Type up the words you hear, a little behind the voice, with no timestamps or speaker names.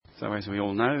So as we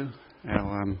all know,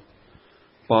 our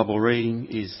Bible reading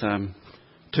is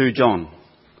 2 John,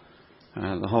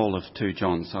 the whole of 2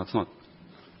 John, so it's not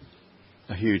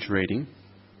a huge reading.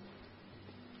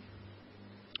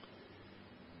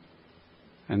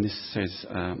 And this says,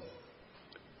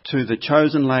 to the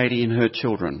chosen lady and her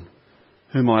children,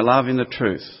 whom I love in the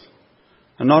truth,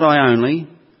 and not I only,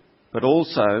 but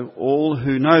also all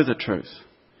who know the truth,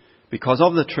 because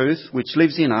of the truth which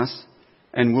lives in us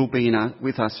and will be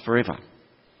with us forever.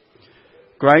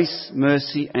 Grace,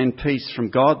 mercy and peace from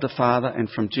God the Father and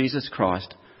from Jesus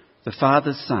Christ, the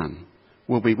Father's Son,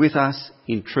 will be with us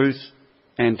in truth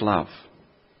and love.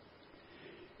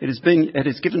 It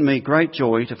has given me great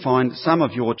joy to find some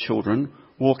of your children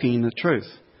walking in the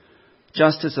truth,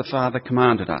 just as the Father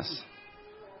commanded us.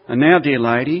 And now, dear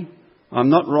lady, I'm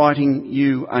not writing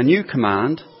you a new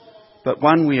command, but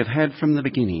one we have had from the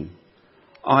beginning.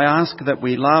 I ask that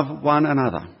we love one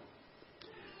another.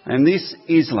 And this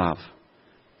is love,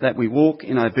 that we walk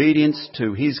in obedience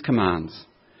to his commands.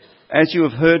 As you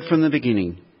have heard from the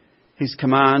beginning, his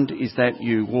command is that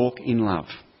you walk in love.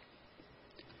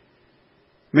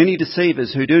 Many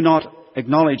deceivers who do not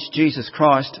acknowledge Jesus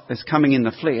Christ as coming in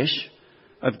the flesh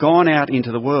have gone out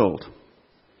into the world.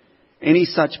 Any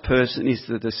such person is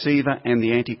the deceiver and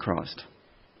the Antichrist.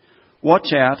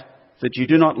 Watch out that you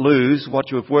do not lose what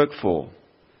you have worked for,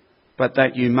 but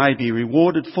that you may be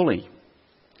rewarded fully.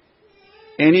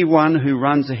 Anyone who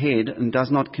runs ahead and does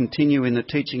not continue in the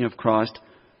teaching of Christ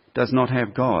does not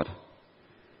have God.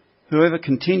 Whoever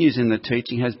continues in the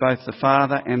teaching has both the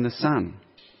Father and the Son.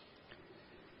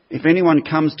 If anyone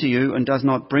comes to you and does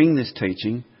not bring this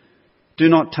teaching, do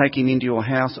not take him into your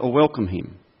house or welcome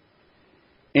him.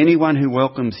 Anyone who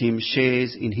welcomes him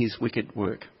shares in his wicked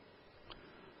work.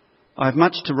 I have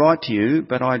much to write to you,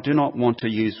 but I do not want to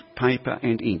use paper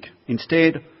and ink.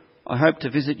 Instead, I hope to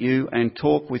visit you and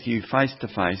talk with you face to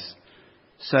face,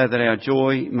 so that our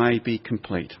joy may be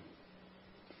complete.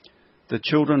 The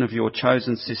children of your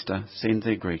chosen sister send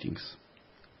their greetings.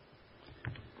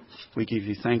 We give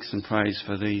you thanks and praise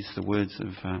for these, the words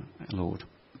of our Lord.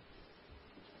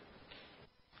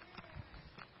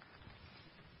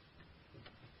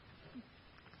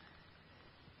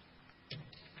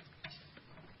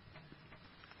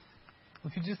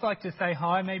 If you'd just like to say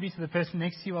hi maybe to the person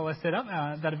next to you while I set up,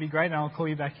 that'd be great, and I'll call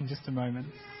you back in just a moment.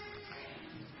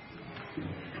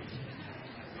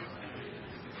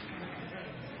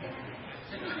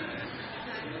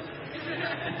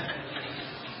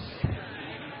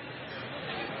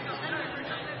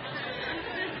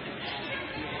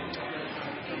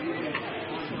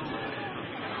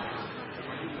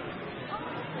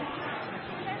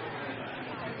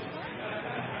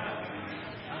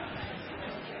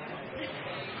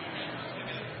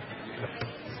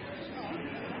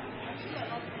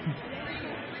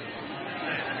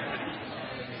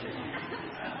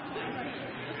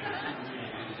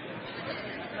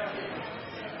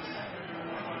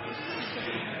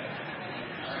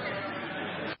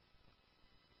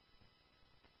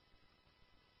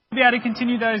 We'll be able to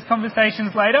continue those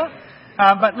conversations later,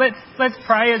 but let's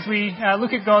pray as we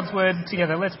look at God's word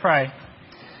together. Let's pray.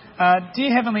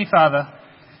 Dear Heavenly Father,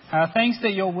 thanks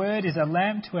that your word is a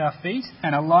lamp to our feet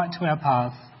and a light to our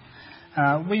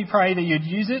paths. We pray that you'd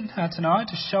use it tonight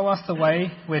to show us the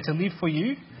way we're to live for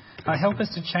you. Help us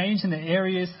to change in the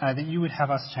areas that you would have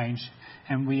us change.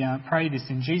 And we pray this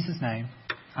in Jesus' name.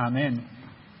 Amen.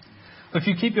 If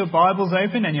you keep your Bibles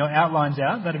open and your outlines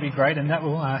out, that'd be great, and that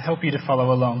will help you to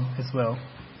follow along as well.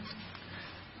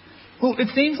 Well, it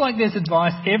seems like there's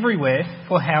advice everywhere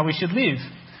for how we should live.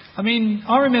 I mean,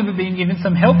 I remember being given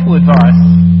some helpful advice.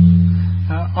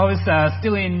 I was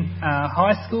still in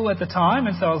high school at the time,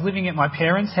 and so I was living at my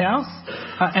parents' house.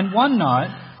 And one night,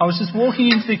 I was just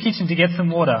walking into the kitchen to get some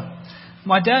water.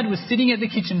 My dad was sitting at the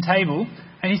kitchen table,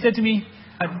 and he said to me,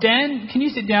 Dan, can you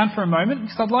sit down for a moment?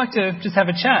 Because I'd like to just have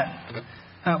a chat.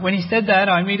 When he said that,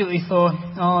 I immediately thought,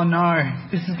 oh no,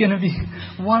 this is going to be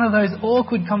one of those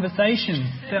awkward conversations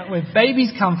about where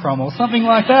babies come from or something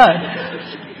like that.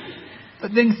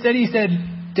 But then instead he said,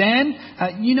 Dan,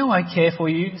 you know I care for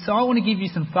you, so I want to give you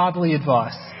some fatherly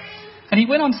advice. And he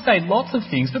went on to say lots of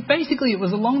things, but basically it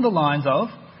was along the lines of,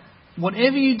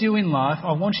 whatever you do in life,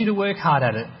 I want you to work hard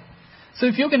at it. So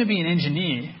if you're going to be an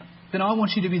engineer, then I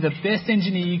want you to be the best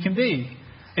engineer you can be.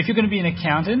 If you're going to be an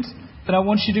accountant, then I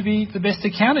want you to be the best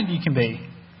accountant you can be.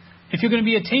 If you're going to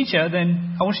be a teacher,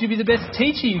 then I want you to be the best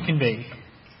teacher you can be.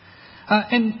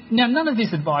 And now none of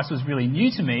this advice was really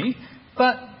new to me,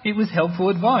 but it was helpful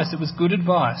advice. It was good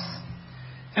advice.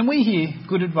 And we hear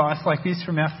good advice like this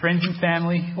from our friends and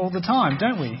family all the time,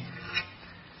 don't we?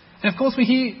 And of course we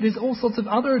hear there's all sorts of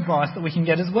other advice that we can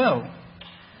get as well.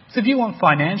 So if you want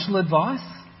financial advice,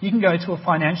 you can go to a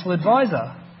financial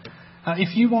advisor.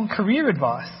 If you want career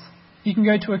advice, you can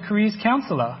go to a careers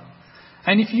counsellor.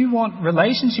 And if you want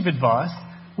relationship advice,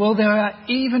 well, there are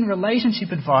even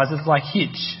relationship advisors like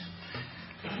Hitch.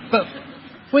 But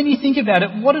when you think about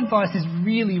it, what advice is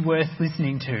really worth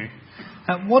listening to?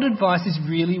 What advice is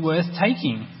really worth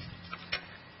taking?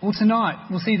 Well, tonight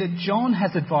we'll see that John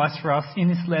has advice for us in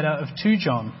this letter of 2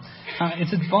 John.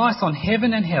 It's advice on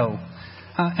heaven and hell.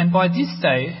 And by this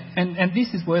stage, and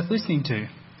this is worth listening to,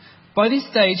 by this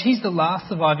stage he's the last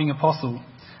surviving apostle.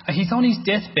 He's on his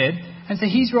deathbed, and so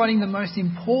he's writing the most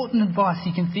important advice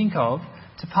he can think of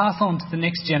to pass on to the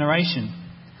next generation.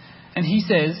 And he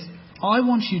says, I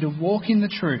want you to walk in the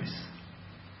truth.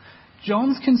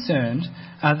 John's concerned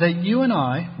that you and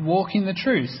I walk in the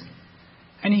truth.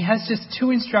 And he has just 2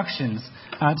 instructions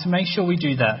to make sure we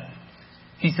do that.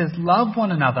 He says, love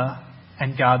one another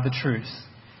and guard the truth.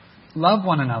 Love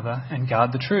one another and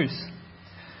guard the truth.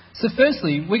 So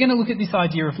firstly, we're going to look at this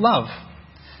idea of love.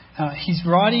 He's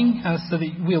writing so that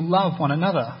we'll love one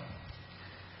another.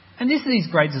 And this is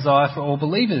his great desire for all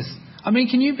believers. I mean,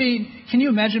 can you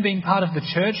imagine being part of the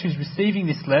church who's receiving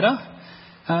this letter?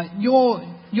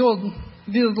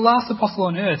 The last apostle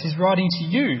on earth is writing to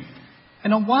you.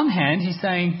 And on one hand, he's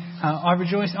saying, I'm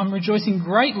rejoicing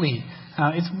greatly.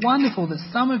 It's wonderful that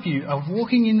some of you are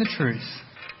walking in the truth.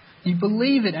 You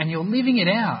believe it and you're living it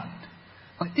out.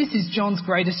 Like, this is John's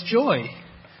greatest joy.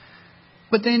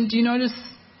 But then, do you notice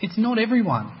it's not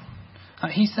everyone?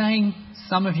 He's saying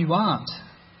some of you aren't.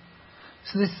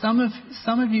 So there's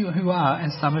some of you who are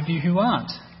and some of you who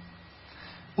aren't.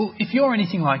 Well, if you're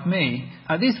anything like me,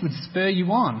 this would spur you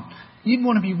on. You'd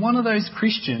want to be one of those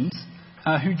Christians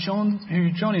who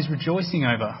John is rejoicing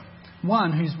over.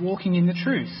 One who's walking in the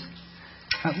truth.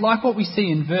 Like what we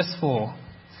see in verse 4.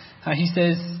 He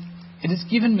says, it has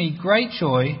given me great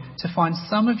joy to find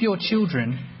some of your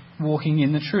children walking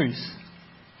in the truth.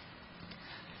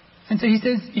 And so he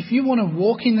says, if you want to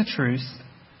walk in the truth,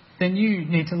 then you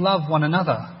need to love one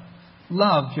another.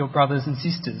 Love your brothers and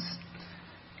sisters.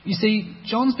 You see,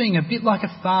 John's being a bit like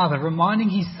a father, reminding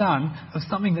his son of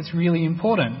something that's really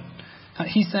important.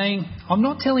 He's saying, I'm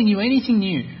not telling you anything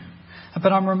new,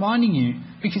 but I'm reminding you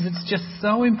because it's just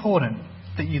so important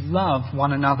that you love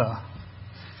one another.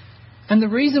 And the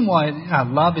reason why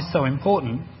love is so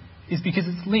important is because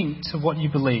it's linked to what you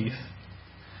believe.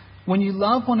 When you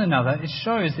love one another, it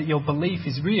shows that your belief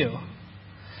is real.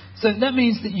 So that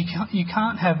means that you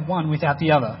can't have one without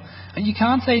the other. And you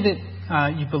can't say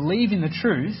that you believe in the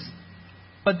truth,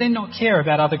 but then not care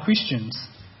about other Christians.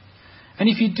 And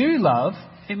if you do love,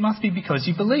 it must be because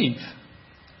you believe.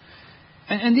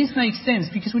 And this makes sense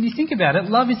because when you think about it,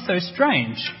 love is so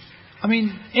strange. I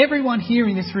mean, everyone here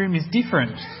in this room is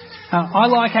different. I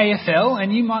like AFL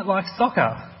and you might like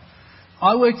soccer.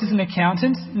 I worked as an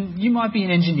accountant and you might be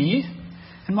an engineer.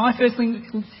 And my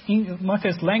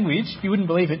first language, you wouldn't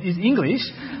believe it, is English.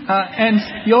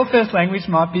 And your first language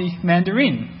might be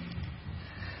Mandarin.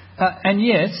 And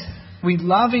yet, we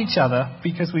love each other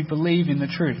because we believe in the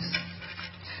truth.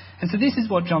 And so this is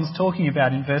what John's talking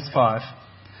about in verse 5.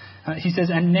 He says,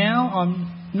 and now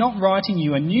I'm not writing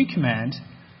you a new command,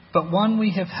 but one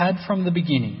we have had from the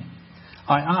beginning.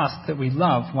 I ask that we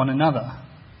love one another.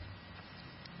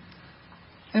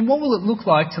 And what will it look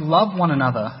like to love one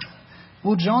another?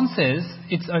 Well, John says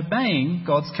it's obeying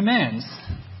God's commands.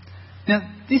 Now,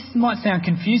 this might sound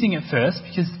confusing at first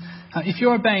because if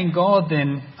you're obeying God,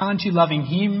 then aren't you loving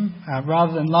Him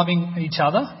rather than loving each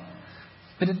other?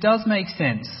 But it does make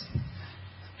sense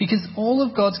because all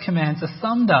of God's commands are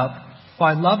summed up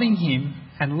by loving Him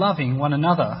and loving one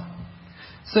another.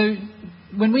 So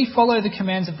when we follow the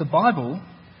commands of the Bible,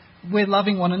 we're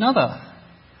loving one another.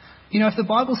 You know, if the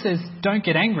Bible says don't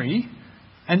get angry,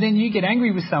 and then you get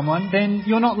angry with someone, then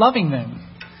you're not loving them.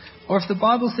 Or if the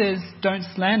Bible says don't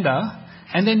slander,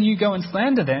 and then you go and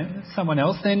slander someone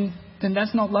else, then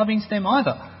that's not loving them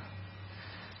either.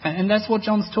 And that's what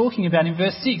John's talking about in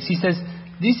verse 6. He says,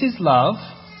 this is love,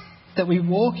 that we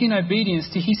walk in obedience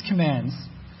to His commands.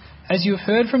 As you have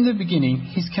heard from the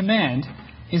beginning, His command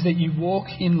is that you walk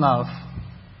in love.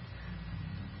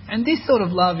 And this sort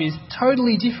of love is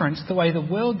totally different to the way the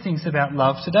world thinks about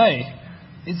love today.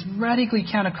 It's radically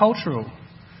countercultural.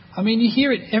 I mean, you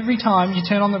hear it every time you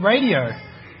turn on the radio.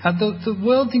 The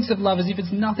world thinks of love as if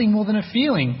it's nothing more than a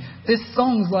feeling. There's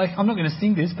songs like, I'm not going to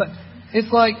sing this, but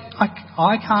it's like,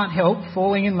 I can't help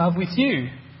falling in love with you.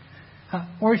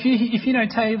 Or if you know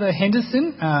Taylor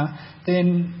Henderson,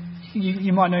 then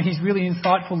you might know his really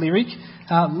insightful lyric,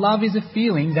 love is a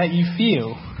feeling that you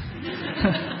feel.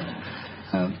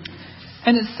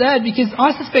 And it's sad because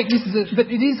I suspect but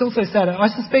it is also sad. I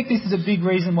suspect this is a big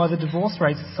reason why the divorce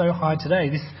rates are so high today.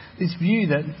 This view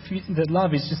that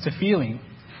love is just a feeling.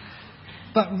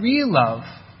 But real love,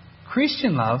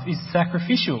 Christian love, is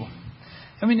sacrificial.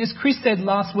 I mean, as Chris said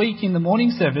last week in the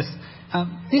morning service,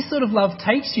 this sort of love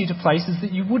takes you to places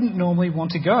that you wouldn't normally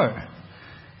want to go.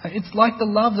 It's like the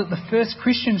love that the first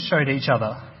Christians showed each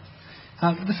other.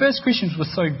 The first Christians were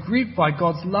so gripped by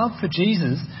God's love for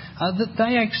Jesus that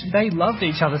they loved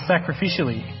each other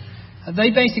sacrificially.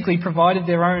 They basically provided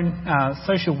their own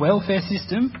social welfare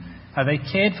system. They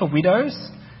cared for widows,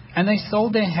 and they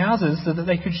sold their houses so that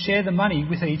they could share the money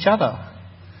with each other.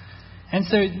 And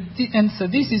so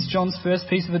this is John's first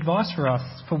piece of advice for us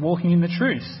for walking in the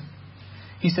truth.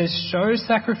 He says, show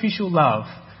sacrificial love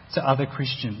to other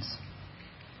Christians.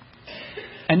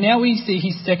 And now we see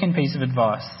his second piece of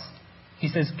advice. He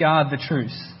says, guard the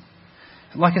truth.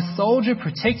 Like a soldier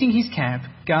protecting his camp,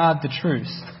 guard the truth.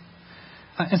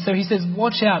 And so he says,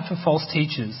 watch out for false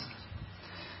teachers.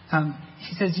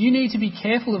 He says, you need to be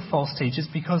careful of false teachers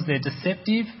because they're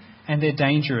deceptive and they're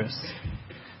dangerous.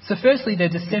 So firstly, they're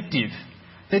deceptive.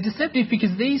 They're deceptive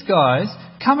because these guys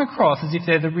come across as if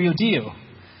they're the real deal.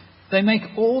 They make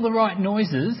all the right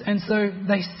noises, and so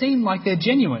they seem like they're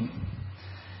genuine.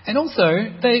 And also,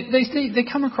 they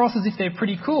come across as if they're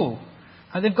pretty cool.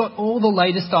 They've got all the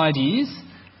latest ideas.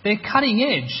 They're cutting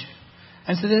edge.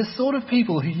 And so they're the sort of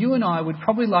people who you and I would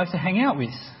probably like to hang out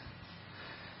with.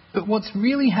 But what's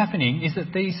really happening is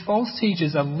that these false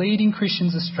teachers are leading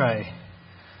Christians astray.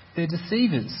 They're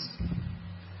deceivers.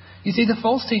 You see, the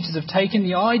false teachers have taken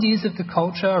the ideas of the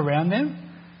culture around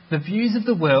them, the views of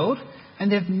the world,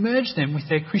 and they've merged them with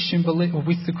their Christian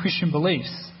with the Christian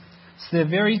beliefs. So they're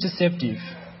very deceptive.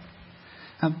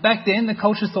 Back then, the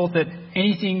culture thought that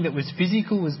anything that was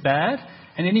physical was bad,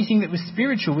 and anything that was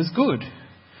spiritual was good.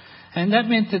 And that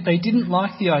meant that they didn't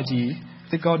like the idea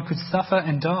that God could suffer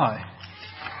and die.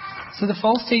 So the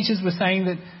false teachers were saying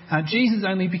that Jesus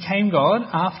only became God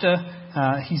after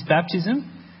his baptism,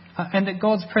 and that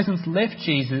God's presence left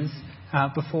Jesus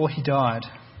before he died.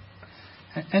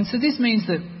 And so this means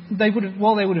that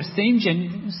while they would have seemed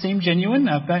genuine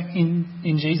back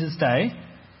in Jesus' day,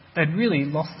 they'd really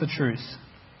lost the truth.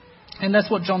 And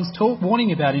that's what John's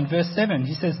warning about in verse 7.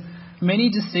 He says, many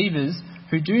deceivers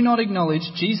who do not acknowledge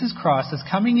Jesus Christ as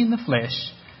coming in the flesh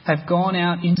have gone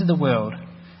out into the world.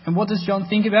 And what does John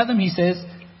think about them? He says,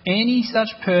 any such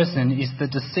person is the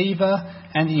deceiver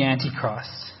and the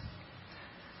antichrist.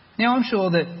 Now, I'm sure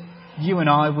that you and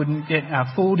I wouldn't get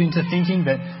fooled into thinking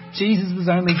that Jesus was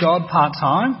only God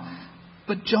part-time,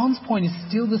 but John's point is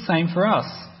still the same for us.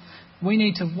 We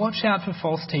need to watch out for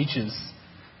false teachers,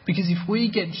 because if we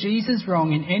get Jesus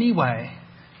wrong in any way,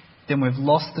 then we've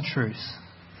lost the truth.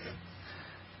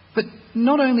 But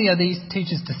not only are these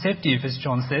teachers deceptive, as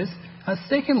John says,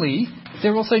 secondly,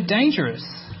 they're also dangerous.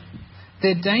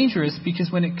 They're dangerous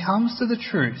because when it comes to the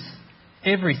truth,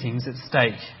 everything's at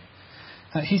stake.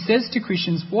 He says to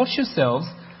Christians, watch yourselves,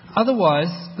 otherwise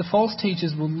the false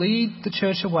teachers will lead the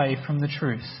church away from the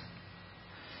truth.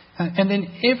 And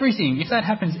then everything, if that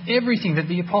happens, everything that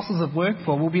the apostles have worked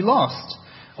for will be lost.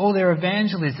 All their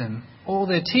evangelism, all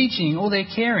their teaching, all their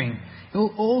caring, it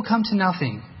will all come to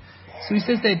nothing. So he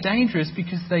says they're dangerous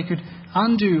because they could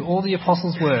undo all the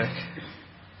apostles' work.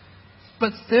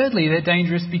 But thirdly, they're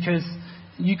dangerous because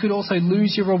you could also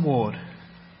lose your reward.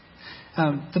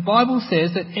 The Bible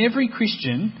says that every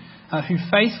Christian who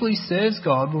faithfully serves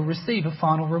God will receive a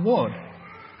final reward.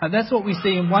 That's what we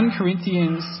see in 1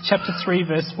 Corinthians chapter 3,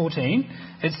 verse 14.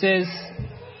 It says,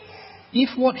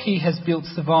 if what he has built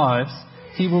survives,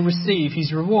 he will receive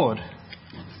his reward.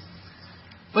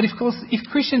 But of course, if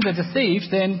Christians are deceived,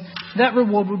 then that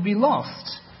reward would be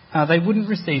lost. They wouldn't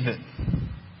receive it.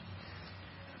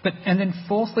 And then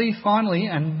fourthly, finally,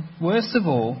 and worst of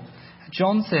all,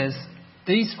 John says,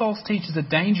 these false teachers are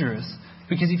dangerous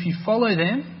because if you follow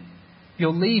them,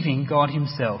 you're leaving God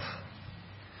himself.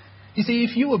 You see,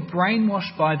 if you were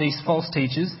brainwashed by these false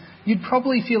teachers, you'd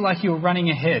probably feel like you were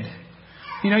running ahead.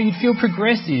 You'd feel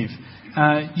progressive.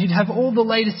 You'd have all the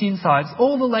latest insights,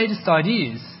 all the latest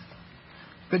ideas.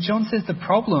 But John says the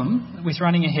problem with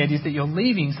running ahead is that you're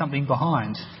leaving something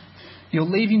behind. You're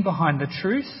leaving behind the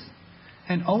truth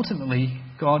and ultimately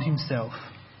God himself.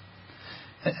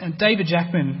 And David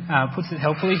Jackman puts it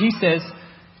helpfully. He says,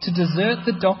 to desert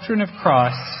the doctrine of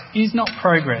Christ is not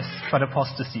progress, but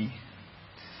apostasy.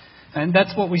 And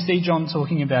that's what we see John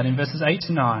talking about in verses 8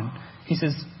 to 9. He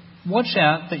says, watch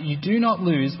out that you do not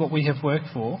lose what we have worked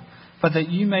for, but that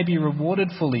you may be rewarded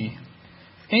fully.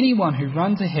 Anyone who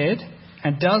runs ahead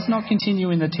and does not continue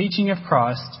in the teaching of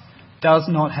Christ does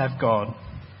not have God.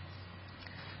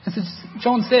 And so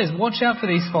John says, watch out for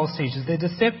these false teachers. They're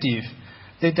deceptive.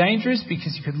 They're dangerous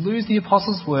because you could lose the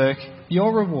apostles' work,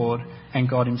 your reward, and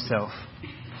God himself.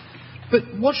 But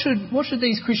what should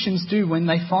these Christians do when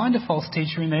they find a false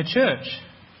teacher in their church?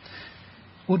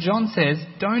 Well, John says,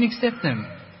 don't accept them.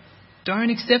 Don't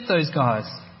accept those guys.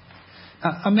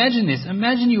 Imagine this.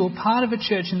 Imagine you were part of a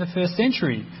church in the first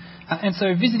century. And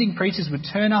so visiting preachers would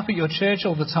turn up at your church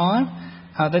all the time.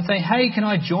 They'd say, hey, can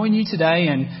I join you today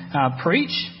and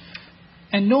preach?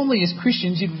 And normally as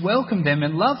Christians, you'd welcome them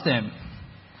and love them.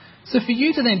 So for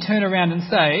you to then turn around and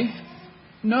say,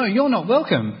 no, you're not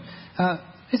welcome,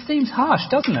 it seems harsh,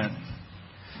 doesn't it?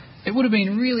 It would have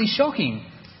been really shocking.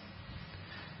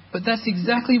 But that's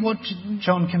exactly what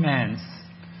John commands.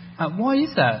 Why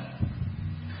is that?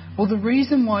 Well, the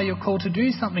reason why you're called to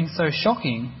do something so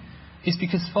shocking is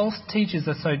because false teachers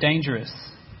are so dangerous.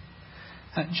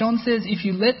 John says if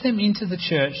you let them into the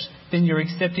church, then you're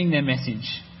accepting their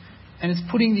message. And it's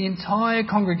putting the entire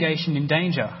congregation in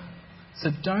danger. So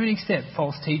don't accept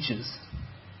false teachers.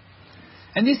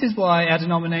 And this is why our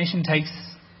denomination takes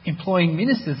employing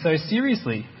ministers so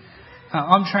seriously.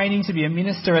 I'm training to be a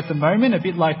minister at the moment, a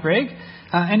bit like Greg,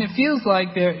 and it feels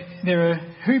like there are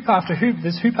hoop after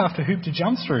hoop to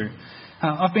jump through.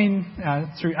 I've been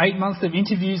through 8 months of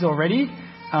interviews already.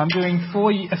 I'm doing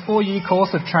a 4-year course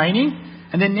of training,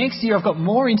 and then next year I've got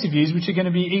more interviews which are going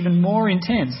to be even more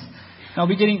intense. I'll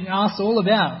be getting asked all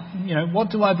about, what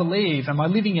do I believe? Am I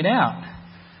living it out?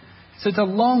 So it's a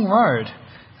long road.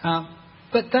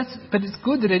 But it's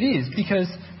good that it is, because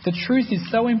the truth is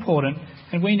so important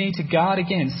and we need to guard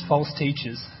against false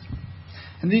teachers.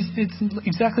 And it's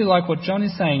exactly like what John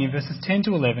is saying in verses 10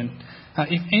 to 11.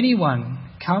 If anyone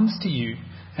comes to you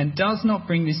and does not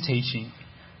bring this teaching,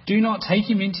 do not take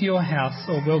him into your house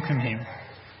or welcome him.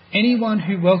 Anyone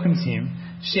who welcomes him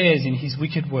shares in his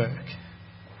wicked work.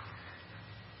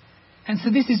 And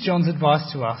so this is John's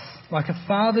advice to us, like a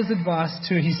father's advice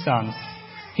to his son.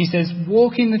 He says,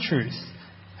 walk in the truth,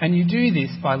 and you do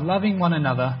this by loving one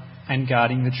another and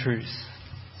guarding the truth.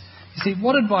 You see,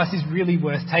 what advice is really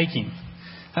worth taking?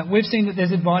 We've seen that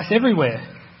there's advice everywhere.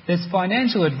 There's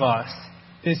financial advice,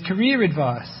 there's career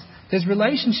advice, there's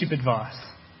relationship advice.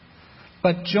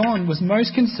 But John was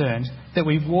most concerned that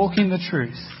we walk in the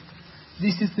truth.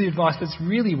 This is the advice that's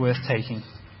really worth taking.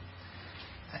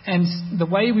 And the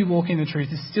way we walk in the truth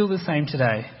is still the same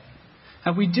today.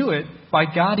 And we do it by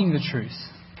guarding the truth.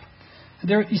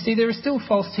 There are still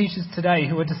false teachers today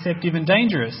who are deceptive and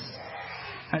dangerous.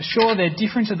 Sure, they're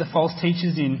different to the false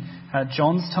teachers in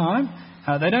John's time.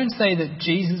 They don't say that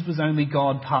Jesus was only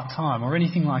God part-time or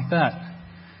anything like that.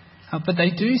 But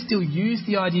they do still use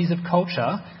the ideas of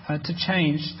culture to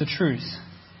change the truth.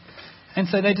 And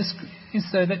so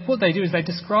what they do is they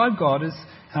describe God as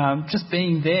just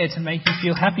being there to make you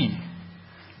feel happy.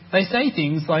 They say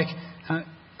things like,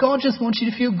 God just wants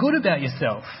you to feel good about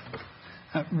yourself,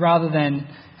 rather than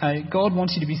God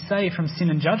wants you to be saved from sin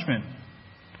and judgment.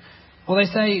 Or they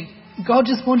say, God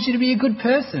just wants you to be a good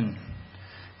person,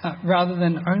 rather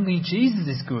than only Jesus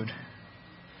is good.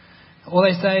 Or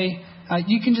they say,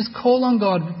 you can just call on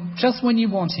God just when you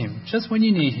want him, just when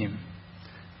you need him,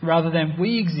 rather than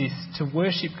we exist to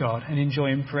worship God and enjoy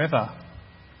him forever.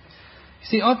 You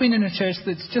see, I've been in a church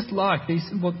that's just like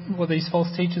what these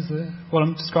false teachers are, what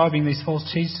I'm describing these false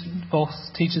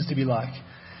teachers to be like.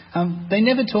 They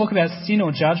never talk about sin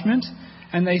or judgment,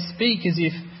 and they speak as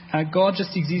if God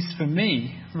just exists for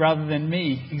me rather than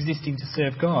me existing to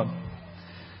serve God.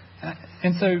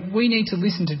 And so we need to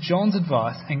listen to John's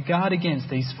advice and guard against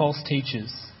these false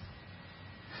teachers.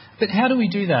 But how do we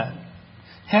do that?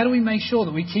 How do we make sure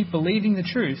that we keep believing the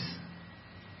truth?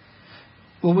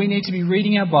 Well, we need to be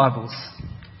reading our Bibles.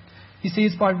 You see,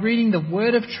 it's by reading the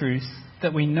word of truth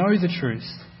that we know the truth.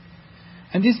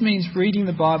 And this means reading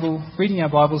our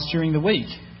Bibles during the week.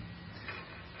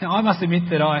 Now, I must admit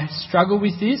that I struggle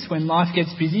with this when life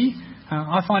gets busy.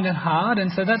 I find it hard,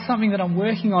 and so that's something that I'm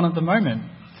working on at the moment.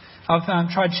 I've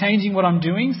tried changing what I'm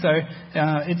doing so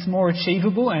it's more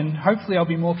achievable, and hopefully I'll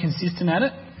be more consistent at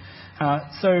it.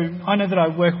 So I know that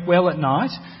I work well at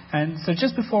night, and so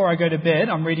just before I go to bed,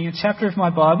 I'm reading a chapter of my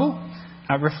Bible,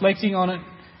 reflecting on it,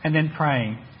 and then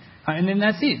praying. And then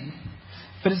that's it.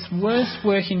 But it's worth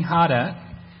working hard at,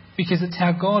 because it's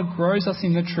how God grows us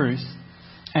in the truth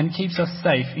and keeps us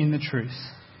safe in the truth.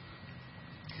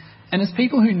 And as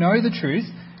people who know the truth,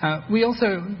 we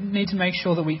also need to make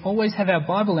sure that we always have our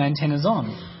Bible antennas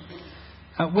on.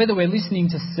 Whether we're listening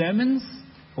to sermons,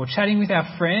 or chatting with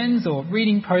our friends, or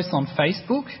reading posts on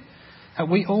Facebook,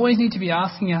 we always need to be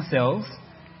asking ourselves,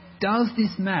 does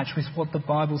this match with what the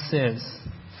Bible says?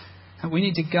 We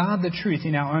need to guard the truth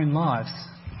in our own lives.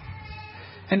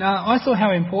 And I saw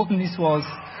how important this was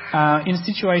in a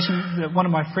situation that one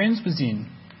of my friends was in.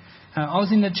 I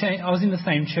was in the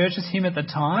same church as him at the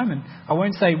time, and I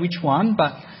won't say which one,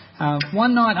 but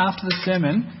one night after the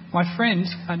sermon, my friend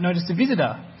noticed a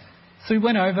visitor. So he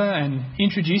went over and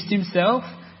introduced himself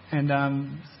and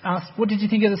asked, "What did you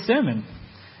think of the sermon?"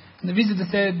 And the visitor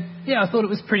said, "Yeah, I thought it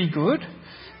was pretty good."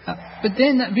 But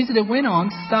then that visitor went on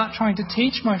to start trying to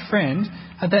teach my friend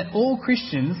that all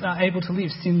Christians are able to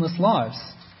live sinless lives.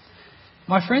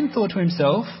 My friend thought to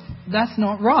himself, that's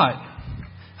not right.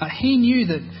 He knew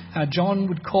that John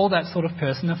would call that sort of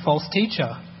person a false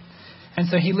teacher. And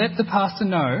so he let the pastor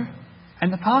know,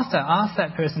 and the pastor asked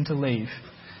that person to leave.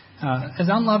 As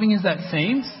unloving as that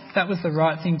seems, that was the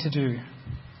right thing to do.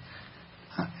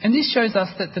 And this shows us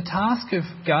that the task of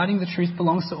guarding the truth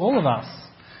belongs to all of us.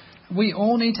 We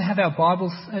all need to have our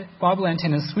Bible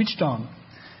antennas switched on.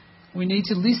 We need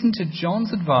to listen to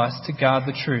John's advice to guard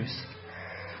the truth.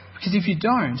 Because if you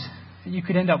don't, you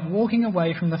could end up walking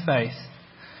away from the faith.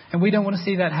 And we don't want to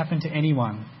see that happen to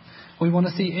anyone. We want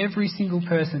to see every single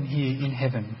person here in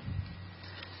heaven.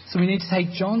 So we need to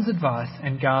take John's advice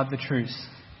and guard the truth.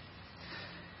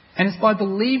 And it's by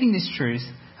believing this truth,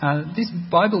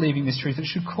 it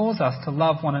should cause us to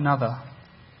love one another.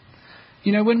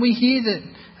 You know, when we hear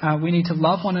that we need to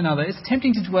love one another, it's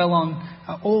tempting to dwell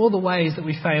on all the ways that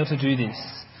we fail to do this.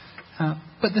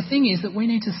 But the thing is that we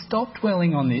need to stop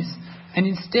dwelling on this and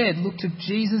instead look to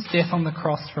Jesus' death on the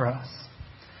cross for us.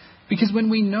 Because when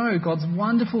we know God's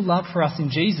wonderful love for us in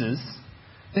Jesus,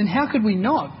 then how could we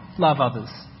not love others?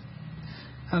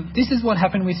 This is what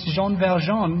happened with Jean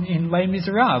Valjean in Les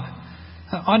Miserables.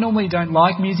 I normally don't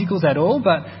like musicals at all,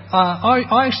 but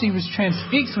I actually was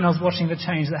transfixed when I was watching the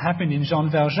change that happened in Jean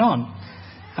Valjean.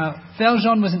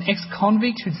 Valjean was an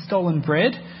ex-convict who'd stolen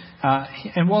bread,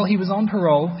 and while he was on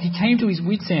parole, he came to his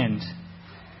wit's end.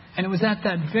 And it was at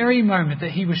that very moment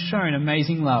that he was shown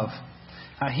amazing love.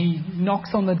 He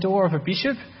knocks on the door of a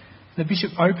bishop. The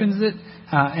bishop opens it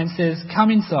and says,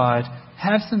 "Come inside,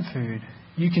 have some food,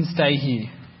 you can stay here."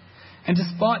 And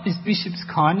despite this bishop's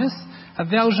kindness,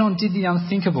 Valjean did the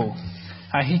unthinkable.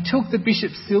 He took the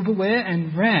bishop's silverware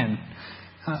and ran.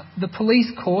 The police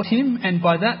caught him, and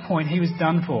by that point he was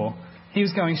done for. He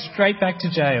was going straight back to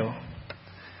jail.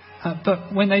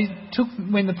 But when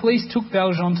the police took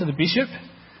Valjean to the bishop,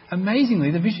 amazingly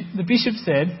the bishop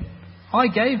said, "I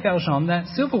gave Valjean that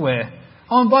silverware.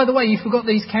 Oh, and by the way, you forgot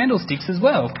these candlesticks as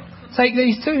well. Take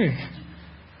these too."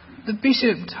 The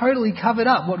bishop totally covered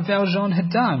up what Valjean had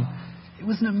done. It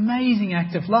was an amazing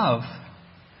act of love.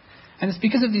 And it's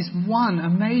because of this one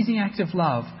amazing act of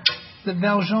love that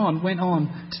Valjean went on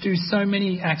to do so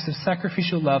many acts of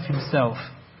sacrificial love himself.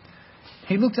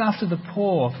 He looked after the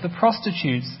poor, the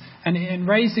prostitutes, and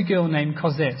raised a girl named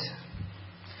Cosette.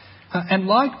 And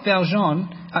like Valjean,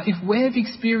 if we've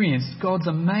experienced God's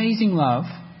amazing love,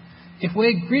 if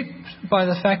we're gripped by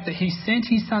the fact that he sent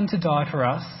his son to die for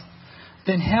us,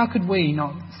 then how could we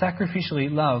not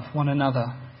sacrificially love one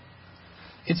another?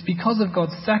 It's because of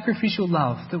God's sacrificial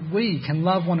love that we can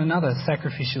love one another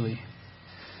sacrificially.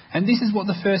 And this is what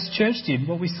the first church did,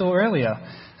 what we saw earlier.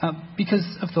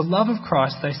 Because of the love of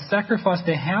Christ, they sacrificed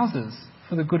their houses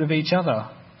for the good of each other.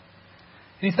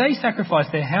 And if they sacrifice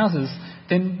their houses,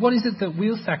 then what is it that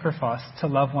we'll sacrifice to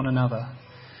love one another?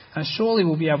 And surely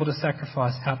we'll be able to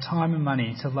sacrifice our time and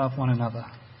money to love one another.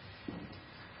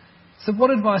 So what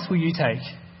advice will you take?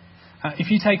 If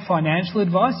you take financial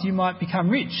advice, you might become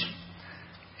rich.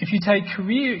 If you take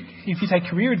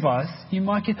career advice, you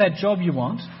might get that job you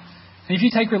want. And if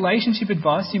you take relationship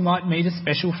advice, you might meet a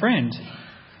special friend.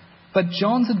 But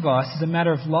John's advice is a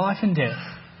matter of life and death.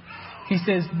 He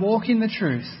says, walk in the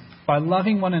truth by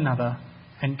loving one another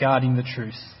and guarding the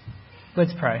truth.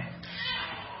 Let's pray.